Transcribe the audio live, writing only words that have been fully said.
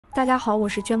大家好，我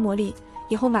是娟魔力。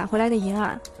以后买回来的银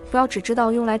耳，不要只知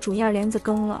道用来煮银耳莲子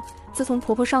羹了。自从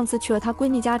婆婆上次去了她闺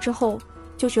蜜家之后，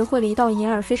就学会了一道银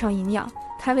耳非常营养、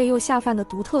开胃又下饭的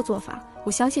独特做法。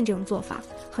我相信这种做法，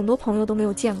很多朋友都没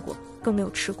有见过，更没有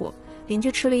吃过。邻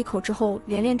居吃了一口之后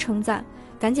连连称赞，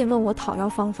赶紧问我讨要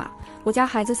方法。我家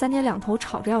孩子3天2头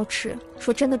吵着要吃，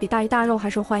说真的比大鱼大肉还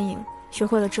受欢迎。学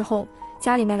会了之后，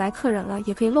家里面来客人了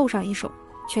也可以露上一手，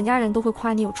全家人都会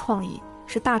夸你有创意，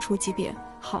是大厨级别。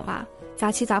好啦，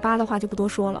杂七杂八的话就不多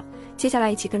说了，接下来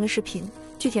一起跟着视频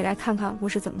具体来看看我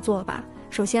是怎么做的吧。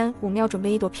首先我们要准备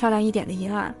一朵漂亮一点的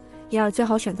银耳，银耳最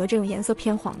好选择这种颜色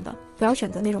偏黄的，不要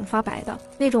选择那种发白的，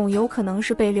那种有可能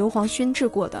是被硫磺熏制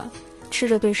过的，吃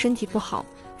着对身体不好。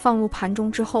放入盘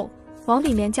中之后，往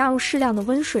里面加入适量的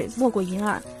温水没过银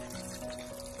耳，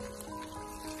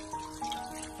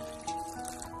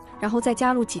然后再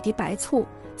加入几滴白醋，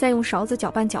再用勺子搅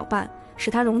拌搅拌，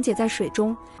使它溶解在水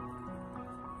中。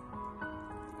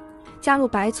加入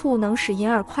白醋能使银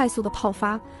耳快速的泡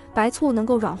发，白醋能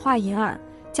够软化银耳，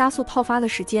加速泡发的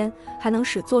时间，还能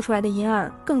使做出来的银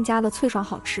耳更加的脆爽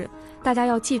好吃。大家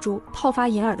要记住，泡发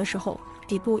银耳的时候，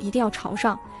底部一定要朝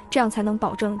上，这样才能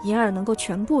保证银耳能够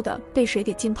全部的被水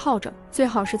给浸泡着。最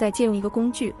好是再借用一个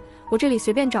工具，我这里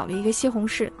随便找了一个西红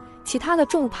柿，其他的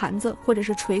重盘子或者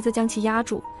是锤子将其压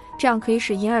住，这样可以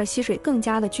使银耳吸水更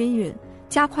加的均匀，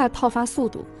加快泡发速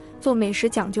度。做美食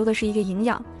讲究的是一个营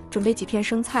养，准备几片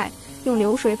生菜，用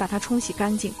流水把它冲洗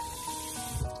干净，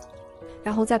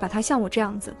然后再把它像我这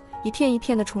样子一片一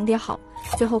片的重叠好，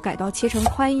最后改刀切成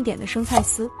宽一点的生菜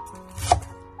丝。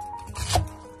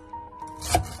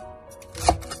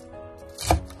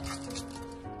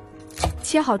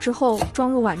切好之后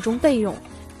装入碗中备用。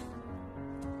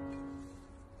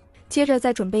接着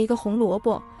再准备一个红萝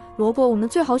卜，萝卜我们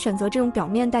最好选择这种表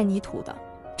面带泥土的，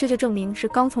这就证明是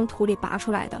刚从土里拔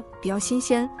出来的，比较新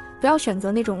鲜。不要选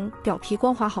择那种表皮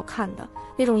光滑好看的，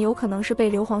那种有可能是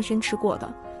被硫磺熏吃过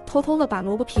的。偷偷的把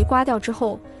萝卜皮刮掉之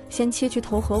后，先切去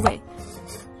头和尾，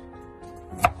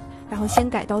然后先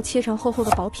改刀切成厚厚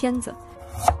的薄片子，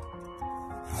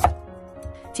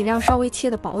尽量稍微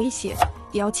切的薄一些，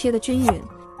也要切的均匀。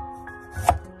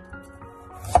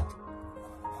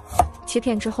切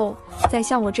片之后，再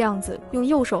像我这样子用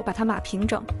右手把它码平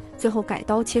整，最后改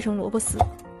刀切成萝卜丝。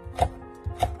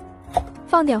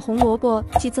放点红萝卜，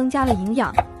既增加了营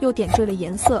养，又点缀了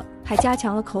颜色，还加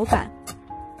强了口感。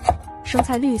生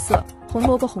菜绿色，红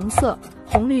萝卜红色，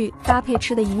红绿搭配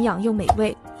吃的营养又美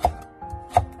味。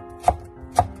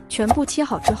全部切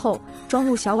好之后，装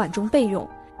入小碗中备用。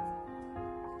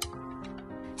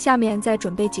下面再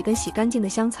准备几根洗干净的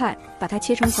香菜，把它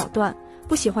切成小段，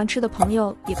不喜欢吃的朋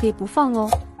友也可以不放哦。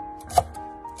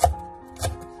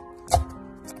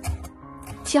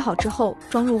切好之后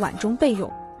装入碗中备用。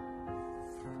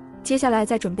接下来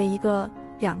再准备1个、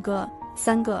2个、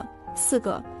3个、4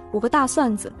个、5个大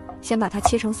蒜子，先把它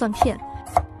切成蒜片，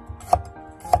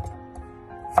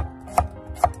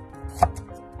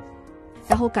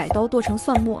然后改刀剁成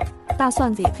蒜末，大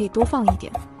蒜子也可以多放一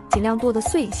点，尽量剁得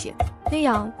碎一些，那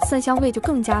样蒜香味就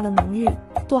更加的浓郁。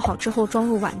剁好之后装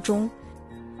入碗中。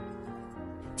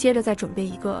接着再准备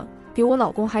1个比我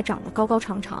老公还长得高高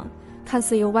长长，看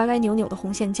似又歪歪扭扭的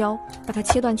红线椒，把它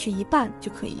切断去1半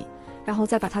就可以，然后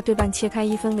再把它对半切开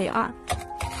，1分为2，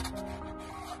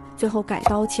最后改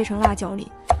刀切成辣椒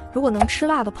粒。如果能吃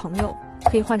辣的朋友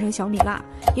可以换成小米辣，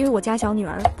因为我家小女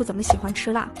儿不怎么喜欢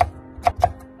吃辣。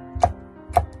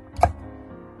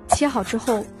切好之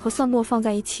后和蒜末放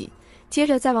在一起，接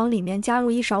着再往里面加入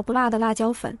1勺不辣的辣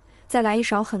椒粉，再来1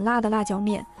勺很辣的辣椒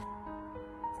面，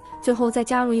最后再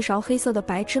加入1勺黑色的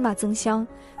白芝麻增香。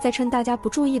再趁大家不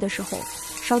注意的时候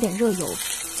烧点热油，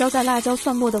浇在辣椒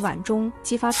蒜末的碗中，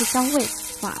激发出香味。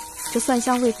哇，这蒜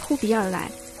香味扑鼻而来，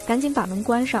赶紧把门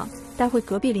关上，待会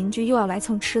隔壁邻居又要来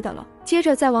蹭吃的了。接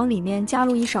着再往里面加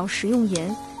入1勺食用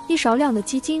盐，1勺亮的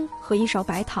鸡精和1勺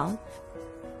白糖，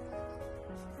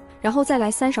然后再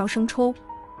来3勺生抽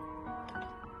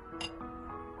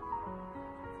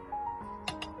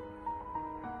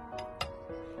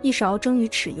，1勺蒸鱼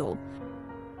豉油，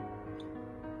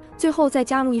最后再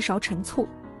加入1勺陈醋。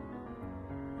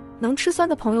能吃酸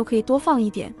的朋友可以多放一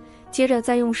点。接着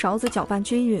再用勺子搅拌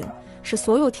均匀，使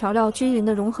所有调料均匀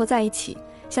的融合在一起，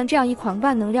像这样一款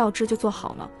万能料汁就做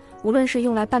好了。无论是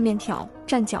用来拌面条、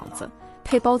蘸饺子、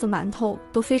配包子、馒头，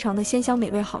都非常的鲜香美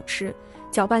味好吃。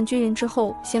搅拌均匀之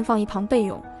后，先放一旁备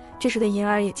用。这时的银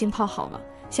耳也浸泡好了，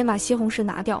先把西红柿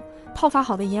拿掉。泡发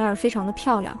好的银耳非常的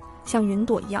漂亮，像云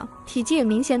朵一样，体积也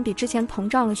明显比之前膨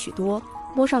胀了许多，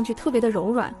摸上去特别的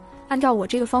柔软。按照我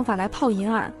这个方法来泡银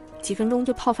耳，几分钟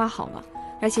就泡发好了，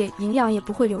而且营养也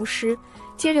不会流失。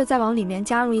接着再往里面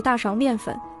加入1大勺面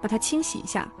粉，把它清洗一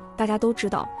下。大家都知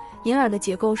道，银耳的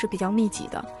结构是比较密集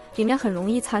的，里面很容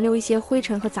易残留一些灰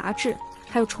尘和杂质，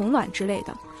还有虫卵之类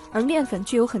的。而面粉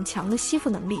具有很强的吸附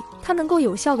能力，它能够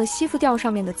有效地吸附掉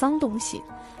上面的脏东西。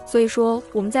所以说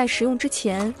我们在食用之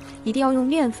前一定要用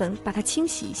面粉把它清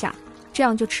洗一下，这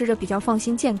样就吃着比较放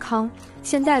心健康。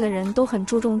现在的人都很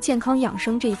注重健康养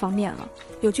生这一方面了，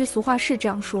有句俗话是这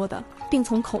样说的，病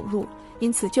从口入，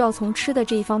因此就要从吃的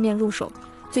这一方面入手，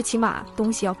最起码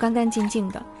东西要干干净净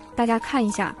的。大家看一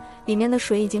下，里面的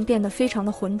水已经变得非常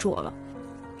的浑浊了，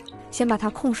先把它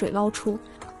控水捞出，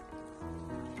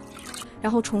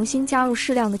然后重新加入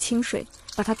适量的清水，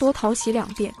把它多淘洗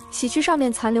2遍，洗去上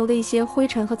面残留的一些灰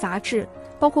尘和杂质，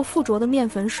包括附着的面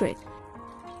粉水，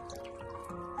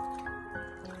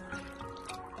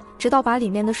直到把里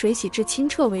面的水洗至清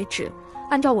澈为止。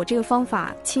按照我这个方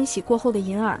法清洗过后的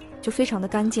银耳就非常的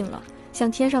干净了，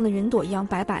像天上的云朵一样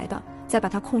白白的。再把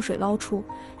它控水捞出，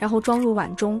然后装入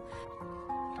碗中，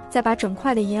再把整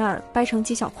块的银耳掰成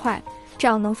几小块，这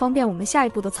样能方便我们下一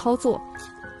步的操作。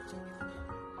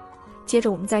接着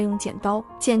我们再用剪刀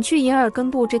剪去银耳根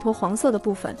部这坨黄色的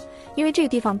部分，因为这个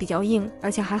地方比较硬，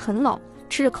而且还很老，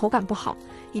吃着口感不好，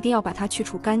一定要把它去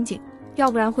除干净，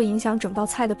要不然会影响整道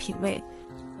菜的品味。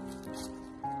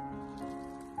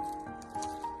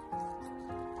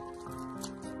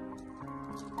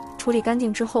处理干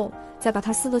净之后，再把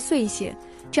它撕得碎一些，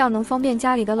这样能方便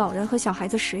家里的老人和小孩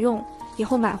子食用。以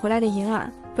后买回来的银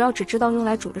耳，不要只知道用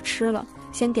来煮着吃了，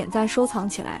先点赞收藏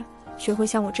起来，学会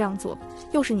像我这样做，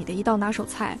又是你的一道拿手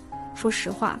菜。说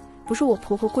实话，不是我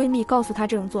婆婆闺蜜告诉她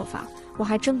这种做法，我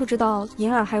还真不知道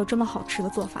银耳还有这么好吃的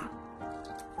做法。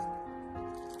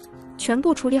全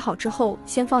部处理好之后，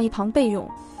先放一旁备用。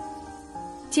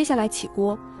接下来起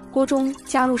锅，锅中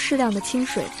加入适量的清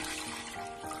水。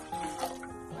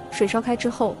水烧开之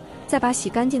后，再把洗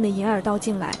干净的银耳倒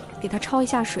进来，给它焯一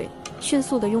下水，迅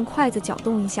速的用筷子搅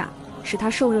动一下，使它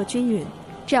受热均匀，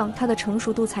这样它的成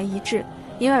熟度才一致。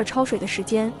银耳焯水的时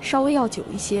间稍微要久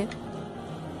一些。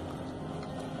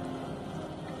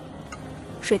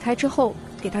水开之后，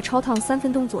给它焯烫3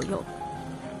分钟左右。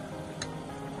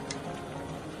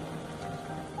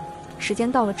时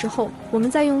间到了之后，我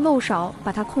们再用漏勺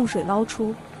把它控水捞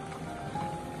出。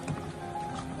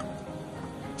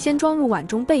先装入碗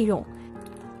中备用，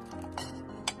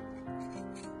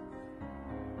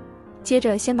接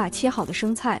着先把切好的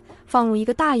生菜放入一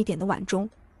个大一点的碗中，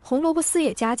红萝卜丝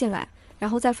也加进来，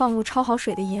然后再放入焯好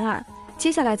水的银耳，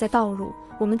接下来再倒入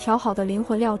我们调好的灵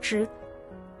魂料汁。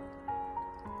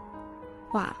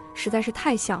哇，实在是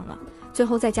太香了！最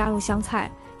后再加入香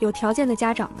菜，有条件的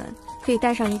家长们可以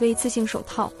戴上一个一次性手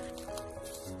套，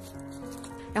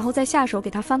然后再下手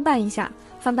给它翻拌一下，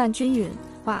翻拌均匀。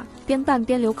哇，边拌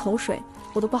边流口水，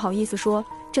我都不好意思说，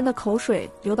真的口水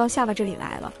流到下巴这里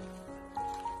来了。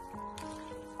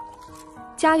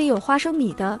家里有花生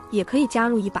米的也可以加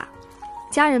入一把。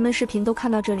家人们视频都看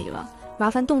到这里了，麻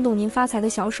烦动动您发财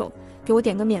的小手，给我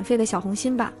点个免费的小红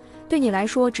心吧。对你来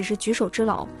说只是举手之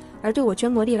劳，而对我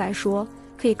娟魔力来说，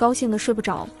可以高兴的睡不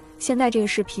着。现在这个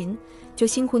视频就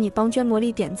辛苦你帮娟魔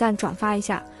力点赞转发一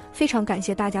下，非常感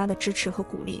谢大家的支持和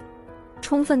鼓励。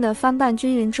充分的翻拌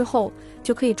均匀之后，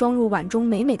就可以装入碗中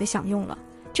美美的享用了。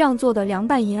这样做的凉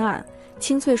拌银耳，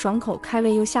清脆爽口，开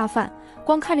胃又下饭，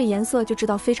光看着颜色就知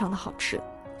道非常的好吃。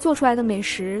做出来的美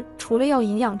食除了要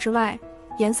营养之外，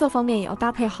颜色方面也要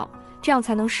搭配好，这样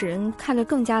才能使人看着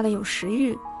更加的有食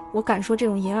欲。我敢说这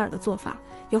种银耳的做法，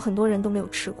有很多人都没有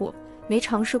吃过，没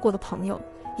尝试过的朋友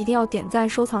一定要点赞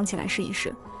收藏起来试一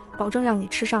试，保证让你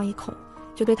吃上一口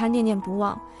就对它念念不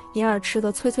忘。银耳吃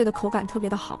的脆脆的口感特别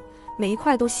的好，每一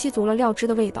块都吸足了料汁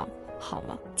的味道。好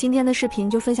了，今天的视频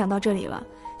就分享到这里了，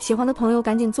喜欢的朋友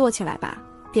赶紧做起来吧，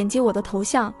点击我的头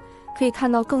像可以看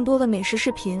到更多的美食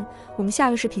视频，我们下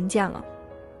个视频见了。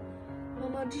妈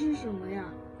妈，这是什么呀？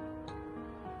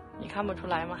你看不出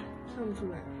来吗？看不出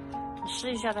来。你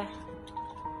试一下呗。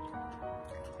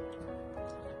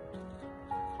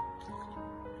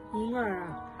银耳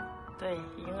啊？对，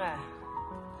银耳。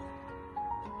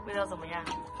味道怎么样？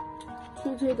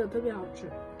脆脆的，特别好吃，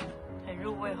很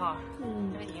入味哈。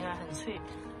这个银耳很脆，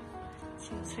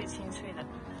清脆的，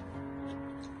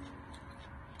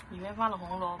里面放了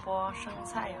红萝卜、生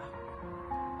菜呀。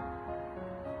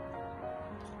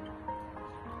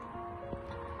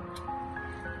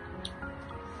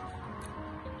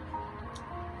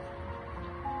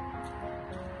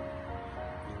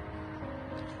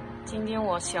今天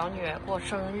我小女儿过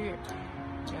生日，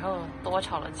然后多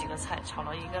炒了几个菜，炒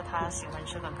了一个她喜欢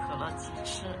吃的可乐鸡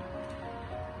翅，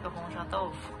一个红烧豆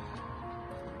腐。